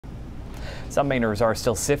Some Mainers are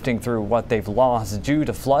still sifting through what they've lost due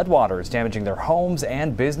to floodwaters damaging their homes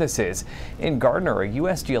and businesses. In Gardner, a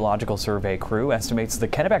U.S. Geological Survey crew estimates the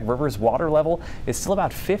Kennebec River's water level is still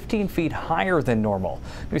about 15 feet higher than normal.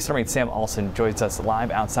 News 7 Sam Olson joins us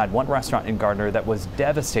live outside one restaurant in Gardner that was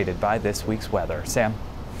devastated by this week's weather. Sam.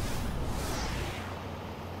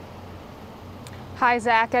 Hi,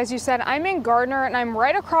 Zach. As you said, I'm in Gardner and I'm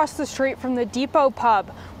right across the street from the Depot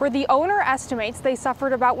Pub, where the owner estimates they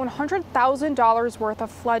suffered about $100,000 worth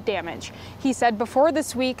of flood damage. He said before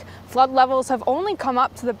this week, flood levels have only come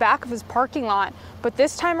up to the back of his parking lot, but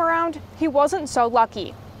this time around, he wasn't so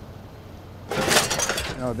lucky.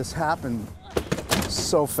 You know, this happened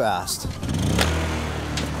so fast.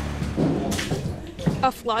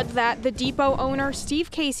 A flood that the Depot owner, Steve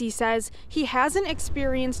Casey, says he hasn't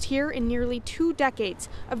experienced here in nearly 2 decades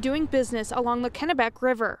of doing business along the Kennebec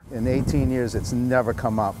River. In 18 years, it's never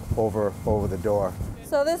come up over the door.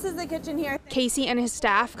 So this is the kitchen here. Casey and his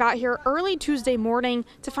staff got here early Tuesday morning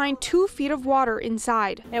to find 2 feet of water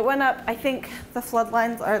inside. It went up, I think the flood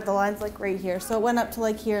lines are the lines like right here. So it went up to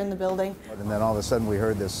like here in the building. And then all of a sudden we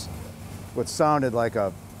heard this, what sounded like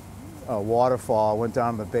a waterfall, went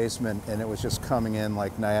down to the basement, and it was just coming in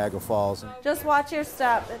like Niagara Falls. Just watch your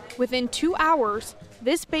step. Within 2 hours,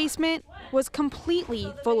 this basement was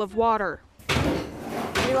completely full of water.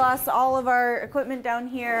 We lost all of our equipment down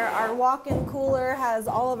here. Our walk-in cooler has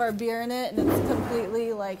all of our beer in it, and it's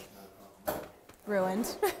completely like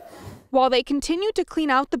ruined. While they continued to clean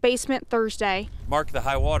out the basement Thursday, mark the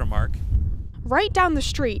high water mark. Right down the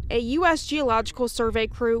street, a U.S. Geological Survey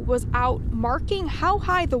crew was out marking how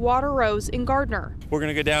high the water rose in Gardner. We're going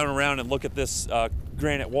to go down and around and look at this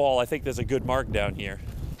granite wall. I think there's a good mark down here.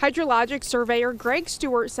 Hydrologic surveyor Greg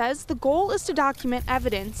Stewart says the goal is to document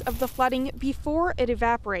evidence of the flooding before it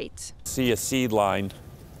evaporates. See a seed line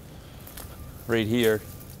right here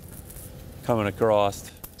coming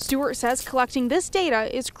across. Stewart says collecting this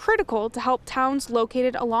data is critical to help towns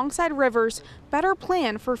located alongside rivers better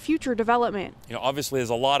plan for future development. You know, obviously there's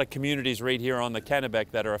a lot of communities right here on the Kennebec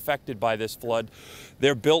that are affected by this flood.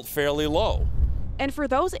 They're built fairly low. And for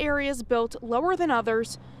those areas built lower than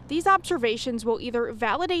others, these observations will either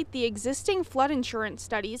validate the existing flood insurance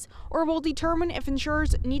studies or will determine if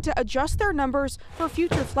insurers need to adjust their numbers for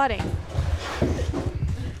future flooding.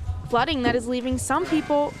 Flooding that is leaving some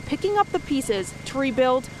people picking up the pieces to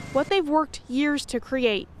rebuild what they've worked years to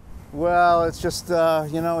create. Well, it's just,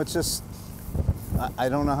 you know, it's just, I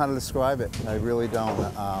don't know how to describe it. I really don't.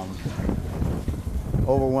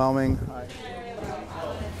 Overwhelming.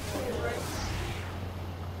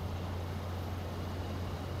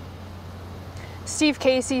 Steve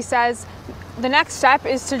Casey says the next step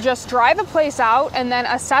is to just dry the place out and then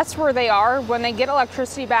assess where they are when they get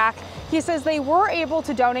electricity back. He says they were able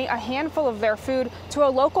to donate a handful of their food to a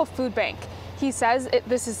local food bank. He says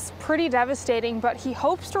this is pretty devastating, but he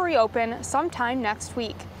hopes to reopen sometime next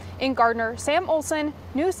week. In Gardner, Sam Olson,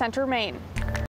 News Center, Maine.